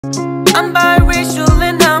I'm biracial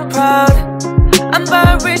and I'm proud. I'm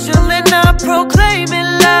biracial and I proclaim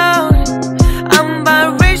it loud. I'm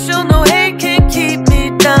biracial, no hate can keep me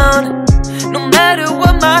down. No matter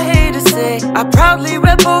what my haters say, I proudly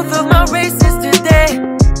rep both of my races today.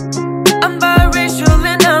 I'm biracial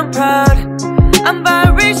and I'm proud. I'm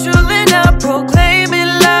biracial and I proclaim it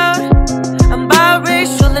loud. I'm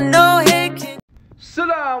biracial and no hate can.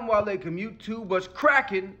 Salam alaikum YouTube, what's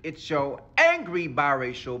cracking? It's your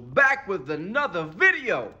Angrbiracial back with another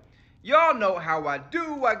video. Y'all know how I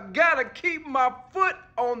do. I gotta keep my foot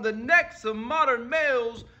on the necks of modern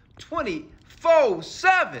males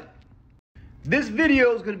 24/7. This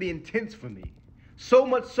video is gonna be intense for me. So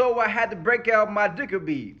much so I had to break out my dicker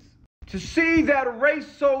beads to see that race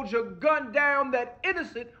soldier gun down that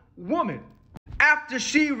innocent woman after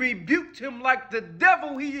she rebuked him like the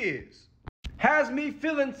devil he is. Has me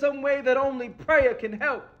feeling some way that only prayer can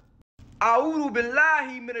help. A'udhu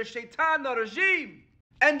billahi minash shaitanir rajim.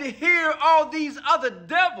 And to hear all these other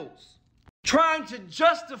devils trying to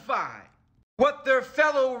justify what their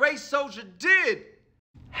fellow race soldier did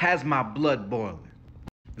has my blood boiling.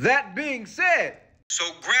 That being said,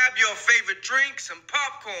 so grab your favorite drink, some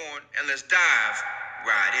popcorn, and let's dive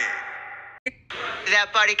right in.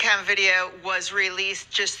 That body cam video was released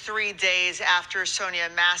just 3 days after Sonya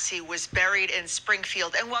Massey was buried in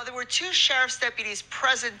Springfield. And while there were two sheriff's deputies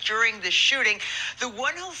present during the shooting, the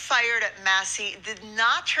one who fired at Massey did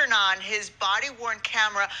not turn on his body-worn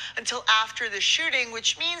camera until after the shooting,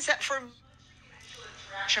 which means that for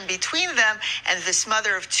between them and this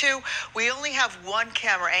mother of two, we only have one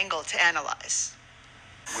camera angle to analyze.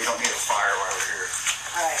 We don't need a fire while we're here.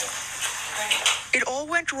 All right. It all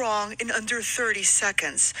went wrong in under 30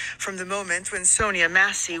 seconds, from the moment when Sonya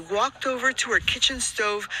Massey walked over to her kitchen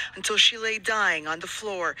stove until she lay dying on the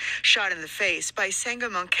floor, shot in the face by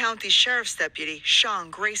Sangamon County Sheriff's Deputy Sean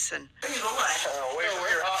Grayson. Away from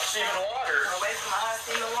your hot steaming water. Away from my hot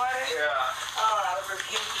steaming water? Yeah. Oh, I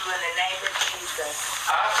rebuke you in the name of Jesus.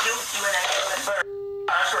 I rebuke you in the name of Jesus.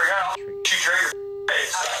 I swear to God, I'll shoot your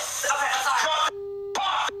face. Okay, I'm sorry.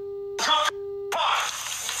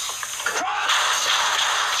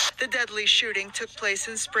 The deadly shooting took place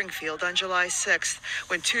in Springfield on July 6th,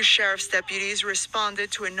 when two sheriff's deputies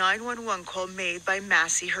responded to a 911 call made by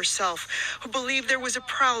Massey herself, who believed there was a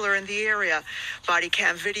prowler in the area. Body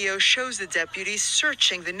cam video shows the deputies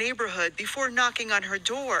searching the neighborhood before knocking on her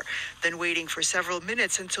door, then waiting for several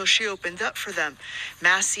minutes until she opened up for them.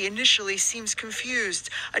 Massey initially seems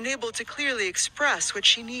confused, unable to clearly express what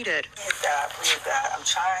she needed. Please God, I'm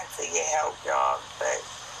trying to get help, y'all, but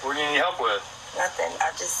What do you need help with? nothing.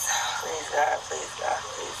 Please God, please.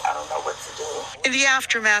 I don't know what to do. In the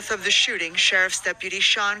aftermath of the shooting, Sheriff's Deputy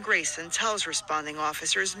Sean Grayson tells responding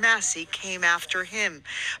officers Massey came after him.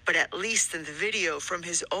 But at least in the video from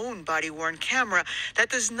his own body-worn camera, that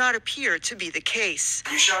does not appear to be the case.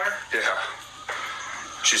 You shot her? Yeah.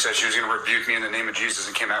 She said she was going to rebuke me in the name of Jesus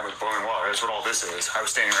and came out with boiling water. That's what all this is. I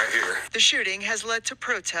was standing right here. The shooting has led to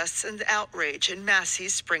protests and outrage in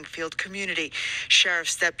Massey's Springfield community.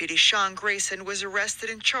 Sheriff's Deputy Sean Grayson was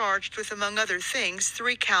arrested and charged with, among other things,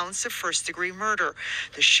 3 counts of first-degree murder.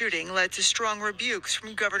 The shooting led to strong rebukes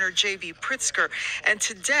from Governor J.B. Pritzker and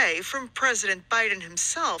today from President Biden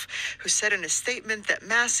himself, who said in a statement that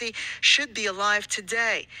Massey should be alive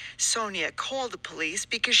today. Sonya called the police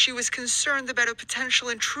because she was concerned about a potential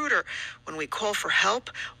intruder. When we call for help,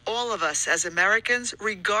 all of us as Americans,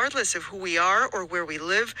 regardless of who we are or where we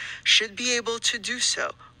live, should be able to do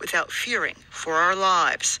so without fearing for our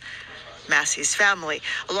lives. Massey's family,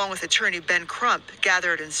 along with attorney Ben Crump,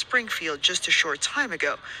 gathered in Springfield just a short time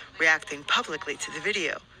ago, reacting publicly to the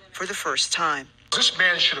video for the first time. This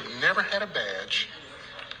man should have never had a badge.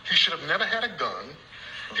 He should have never had a gun.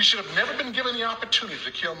 He should have never been given the opportunity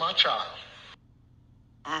to kill my child.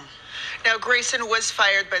 Now, Grayson was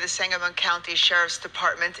fired by the Sangamon County Sheriff's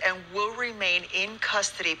Department and will remain in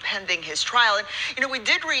custody pending his trial. And, we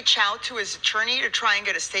did reach out to his attorney to try and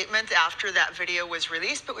get a statement after that video was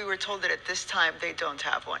released, but we were told that at this time they don't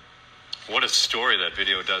have one. What a story that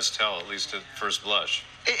video does tell, at least at first blush.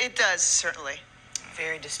 It does, certainly.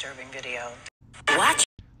 Very disturbing video.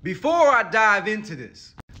 Before I dive into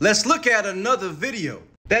this, let's look at another video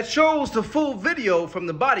that shows the full video from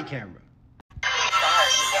the body camera.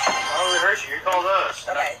 Oh, it hurt you. You called us.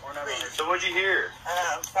 Okay, So what'd you hear?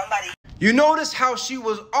 somebody. You notice how she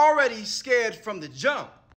was already scared from the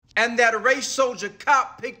jump, and that race soldier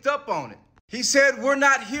cop picked up on it. He said, "We're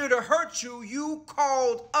not here to hurt you, you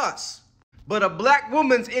called us." But a black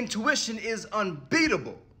woman's intuition is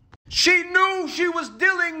unbeatable. She knew she was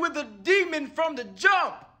dealing with a demon from the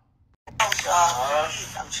jump. Y'all,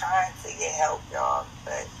 I'm trying to get help, y'all,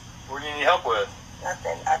 but What do you need help with?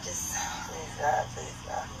 nothing. I just, please God, please.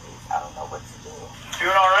 I don't know what to do.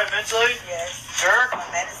 Doing all right mentally? Yes. Sure? My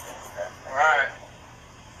medicine and stuff. All right.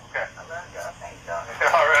 Okay. I love y'all. Thank y'all.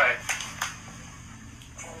 All right.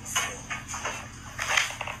 Let me see.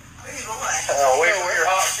 Where you going? Away from your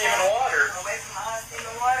hot steaming water. Away from the hot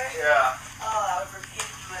steaming water? Yeah. Oh, I rebuke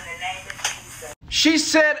you in the name of Jesus. She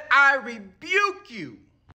said, I rebuke you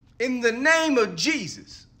in the name of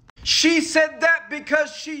Jesus. She said that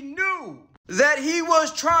because she knew that he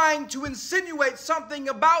was trying to insinuate something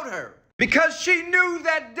about her. Because she knew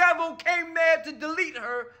that devil came there to delete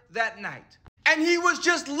her that night. And he was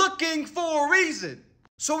just looking for a reason.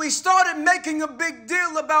 So he started making a big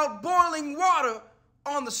deal about boiling water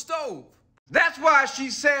on the stove. That's why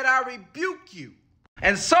she said, I rebuke you.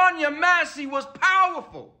 And Sonya Massey was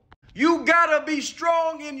powerful. You gotta be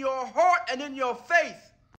strong in your heart and in your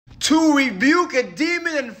faith to rebuke a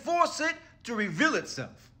demon and force it to reveal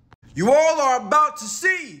itself. You all are about to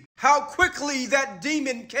see how quickly that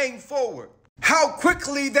demon came forward. How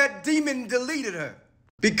quickly that demon deleted her.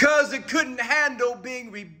 Because it couldn't handle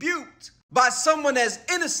being rebuked by someone as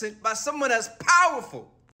innocent, by someone as powerful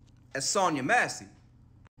as Sonya Massey.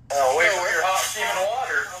 Away from your hot steaming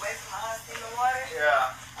water. Away from the hot steaming water?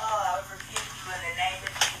 Yeah. Oh, I rebuke you in the name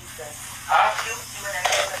of Jesus. Huh? I rebuke you in the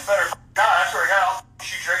name of Jesus. Better God, I swear to God, I'll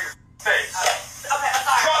shoot you right in your face. Okay, I'm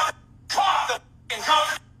sorry. Drop the pot! Drop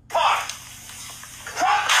the pot!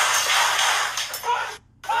 Drop the pot!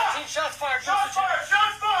 19 shots fired. Shots fired!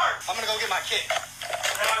 Shots fired! I'm gonna go get my kit.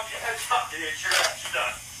 Now your head's up, dude. You're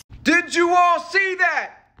done. Did you all see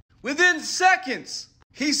that? Within seconds,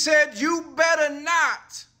 he said, you better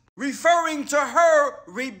not, referring to her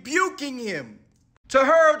rebuking him, to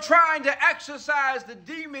her trying to exorcise the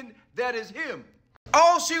demon that is him.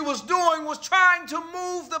 All she was doing was trying to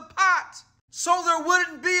move the pot so there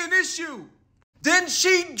wouldn't be an issue. Then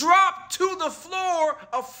she dropped to the floor,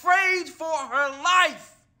 afraid for her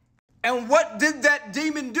life. And what did that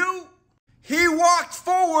demon do? He walked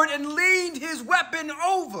forward and leaned his weapon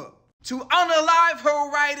over to unalive her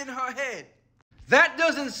right in her head. That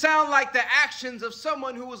doesn't sound like the actions of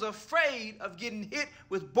someone who was afraid of getting hit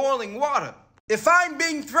with boiling water. If I'm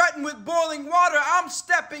being threatened with boiling water, I'm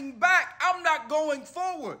stepping back. I'm not going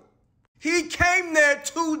forward. He came there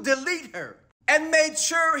to delete her and made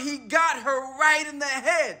sure he got her right in the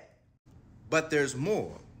head. But there's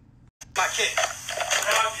more. My kit.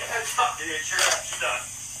 Now your head's up, dude. You're done.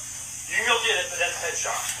 You can go get it, but that's a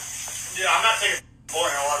headshot. Yeah, I'm not taking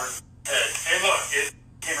boiling water in the head. And look, it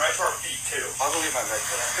came right to our feet, too. I'll go get my med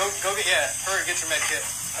kit. Go get, yeah, hurry, get your med kit.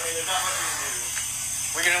 I mean, there's not much we can do.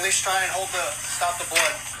 We can at least try and stop the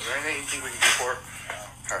blood. Is there anything you think we can do for it?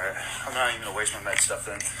 Alright, I'm not even gonna waste my med stuff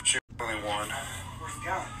then. She only won. Where's the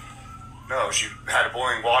gun? No, she had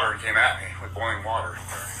boiling water and came at me with boiling water.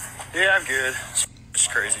 Yeah, I'm good. It's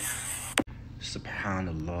crazy.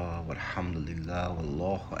 Subhanallah, walhamdulillah,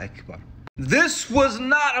 wallahu akbar. This was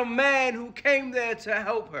not a man who came there to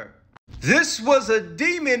help her. This was a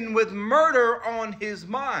demon with murder on his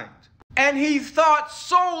mind. And he thought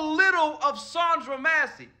so little of Sandra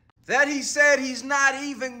Massey that he said he's not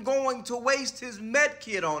even going to waste his med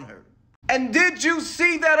kit on her. And did you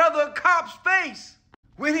see that other cop's face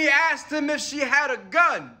when he asked him if she had a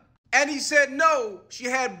gun? And he said no, she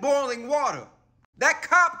had boiling water. That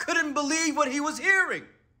cop couldn't believe what he was hearing.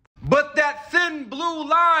 But that thin blue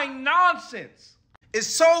line nonsense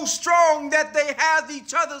is so strong that they have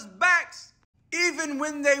each other's backs even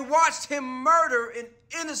when they watched him murder an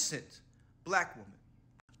innocent black woman.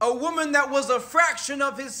 A woman that was a fraction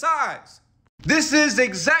of his size. This is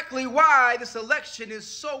exactly why this election is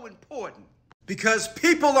so important. Because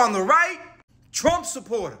people on the right, Trump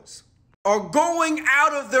supporters, are going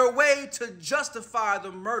out of their way to justify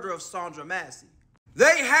the murder of Sandra Massey.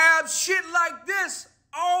 They have shit like this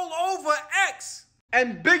all over X.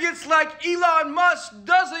 And bigots like Elon Musk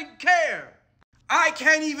doesn't care. I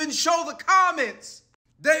can't even show the comments.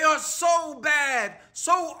 They are so bad,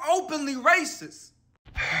 so openly racist.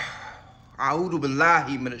 A'udhu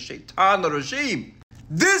billahi minash shaitanir rajim.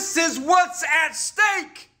 This is what's at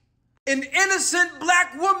stake. An innocent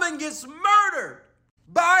black woman gets murdered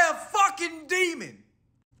by a fucking demon.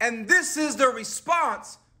 And this is the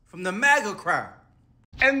response from the MAGA crowd.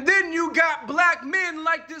 And then you got black men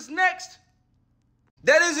like this next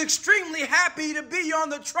that is extremely happy to be on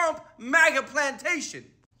the Trump MAGA plantation.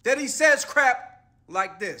 That he says crap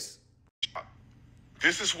like this.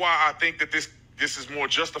 This is why I think that this is more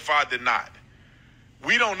justified than not.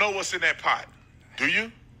 We don't know what's in that pot. Do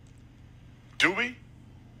you? Do we?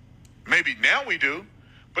 Maybe now we do.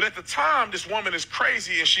 But at the time, this woman is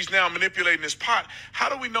crazy and she's now manipulating this pot. How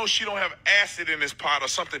do we know she don't have acid in this pot or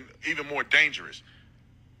something even more dangerous?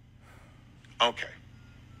 Okay.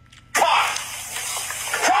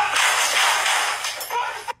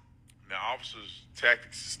 Now, officers'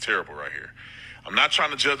 tactics is terrible right here. I'm not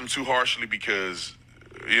trying to judge them too harshly because,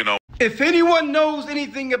 you know. If anyone knows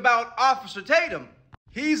anything about Officer Tatum,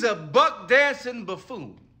 he's a buck-dancing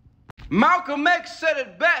buffoon. Malcolm X said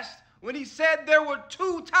it best when he said there were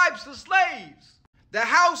two types of slaves, the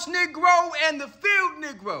house Negro and the field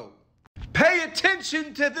Negro. Pay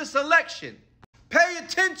attention to this election. Pay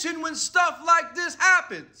attention when stuff like this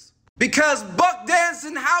happens, because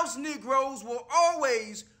buck-dancing house Negroes will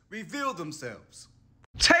always reveal themselves.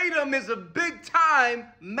 Tatum is a big-time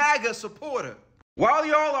MAGA supporter. While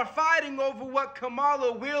y'all are fighting over what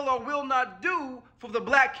Kamala will or will not do for the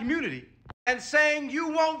black community and saying you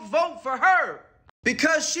won't vote for her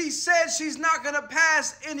because she said she's not going to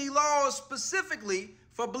pass any laws specifically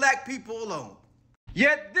for black people alone.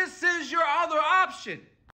 Yet this is your other option.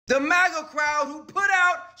 The MAGA crowd who put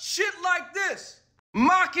out shit like this,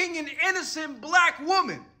 mocking an innocent black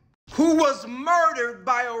woman who was murdered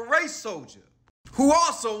by a race soldier who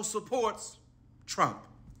also supports Trump.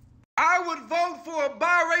 I would vote for a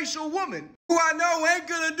biracial woman who I know ain't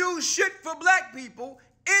gonna do shit for black people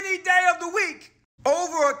any day of the week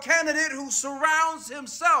over a candidate who surrounds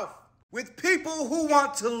himself with people who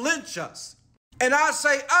want to lynch us. And I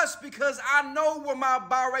say us because I know where my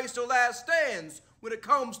biracial ass stands when it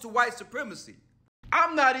comes to white supremacy.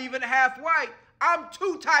 I'm not even half white. I'm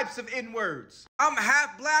two types of N-words. I'm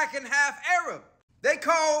half black and half Arab. They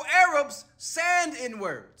call Arabs sand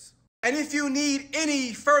N-words. And if you need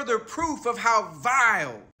any further proof of how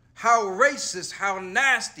vile, how racist, how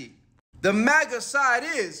nasty the MAGA side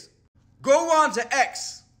is, go on to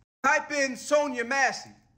X, type in Sonya Massey,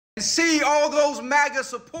 and see all those MAGA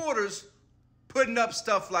supporters putting up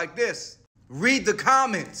stuff like this. Read the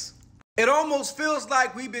comments. It almost feels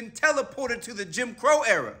like we've been teleported to the Jim Crow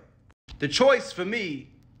era. The choice for me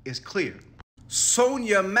is clear.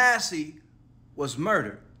 Sonya Massey was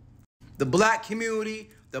murdered. The black community,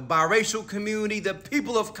 the biracial community, the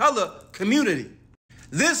people of color community.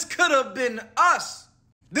 This could have been us.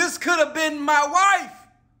 This could have been my wife,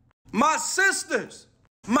 my sisters,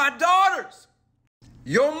 my daughters,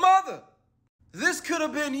 your mother. This could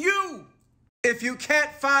have been you. If you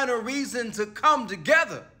can't find a reason to come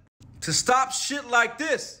together, to stop shit like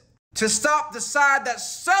this, to stop the side that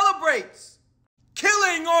celebrates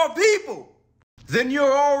killing our people, then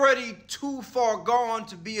you're already too far gone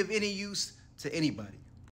to be of any use to anybody.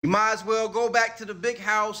 You might as well go back to the big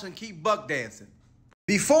house and keep buck dancing.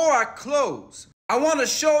 Before I close, I want to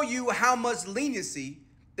show you how much leniency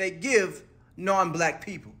they give non-black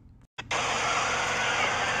people.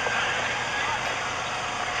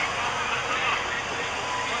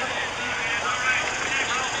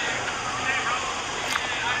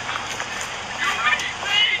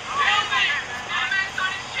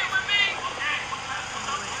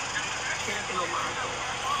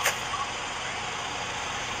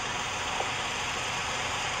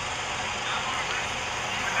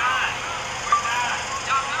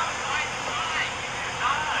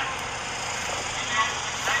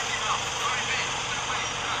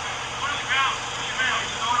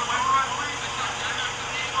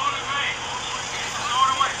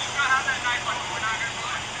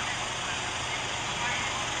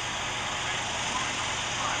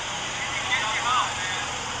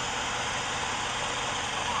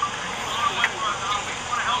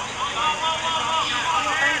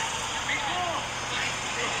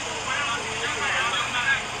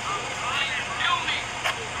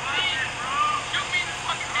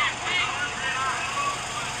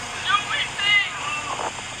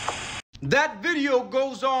 That video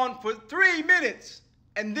goes on for 3 minutes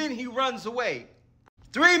and then he runs away.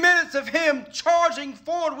 3 minutes of him charging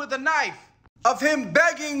forward with a knife, of him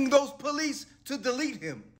begging those police to delete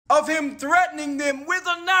him, of him threatening them with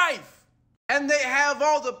a knife. And they have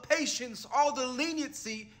all the patience, all the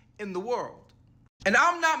leniency in the world. And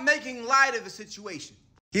I'm not making light of the situation.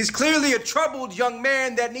 He's clearly a troubled young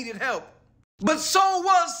man that needed help. But so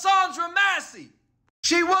was Sandra Massey.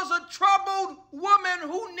 She was a troubled woman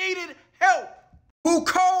who needed help, who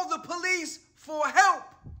called the police for help.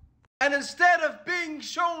 And instead of being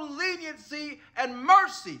shown leniency and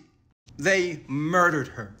mercy, they murdered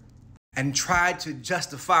her and tried to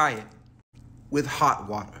justify it with hot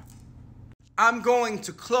water. I'm going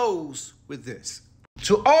to close with this.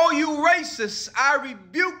 To all you racists, I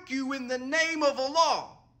rebuke you in the name of Allah.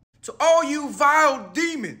 To all you vile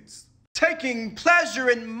demons, taking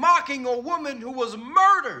pleasure in mocking a woman who was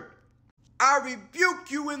murdered, I rebuke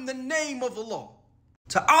you in the name of the law.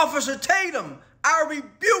 To Officer Tatum, I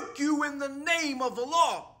rebuke you in the name of the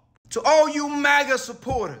law. To all you MAGA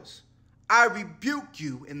supporters, I rebuke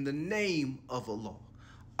you in the name of the law.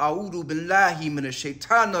 A'udhu billahi minash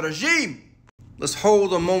shaitanir rajim. Let's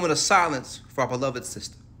hold a moment of silence for our beloved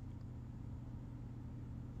sister.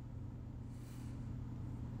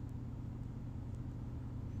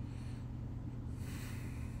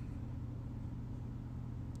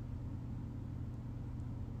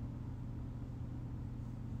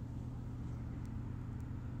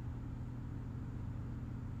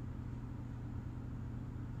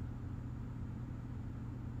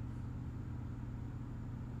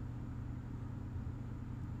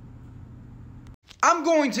 I'm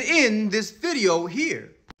going to end this video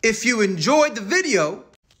here. If you enjoyed the video,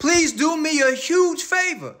 please do me a huge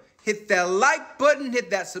favor. Hit that like button,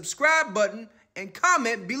 hit that subscribe button, and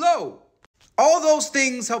comment below. All those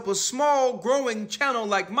things help a small growing channel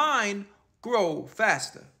like mine grow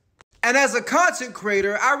faster. And as a content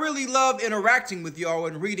creator, I really love interacting with y'all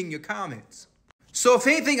and reading your comments. So if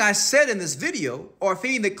anything I said in this video, or if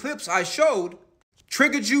any of the clips I showed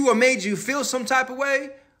triggered you or made you feel some type of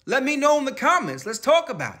way, let me know in the comments. Let's talk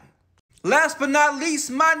about it. Last but not least,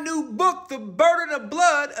 my new book, The Burden of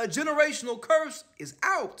Blood, A Generational Curse, is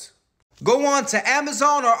out. Go on to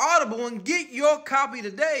Amazon or Audible and get your copy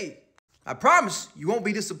today. I promise you won't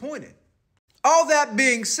be disappointed. All that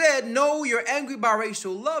being said, know your angry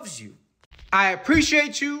biracial loves you. I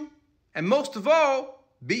appreciate you, and most of all,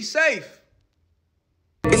 be safe.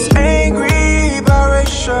 It's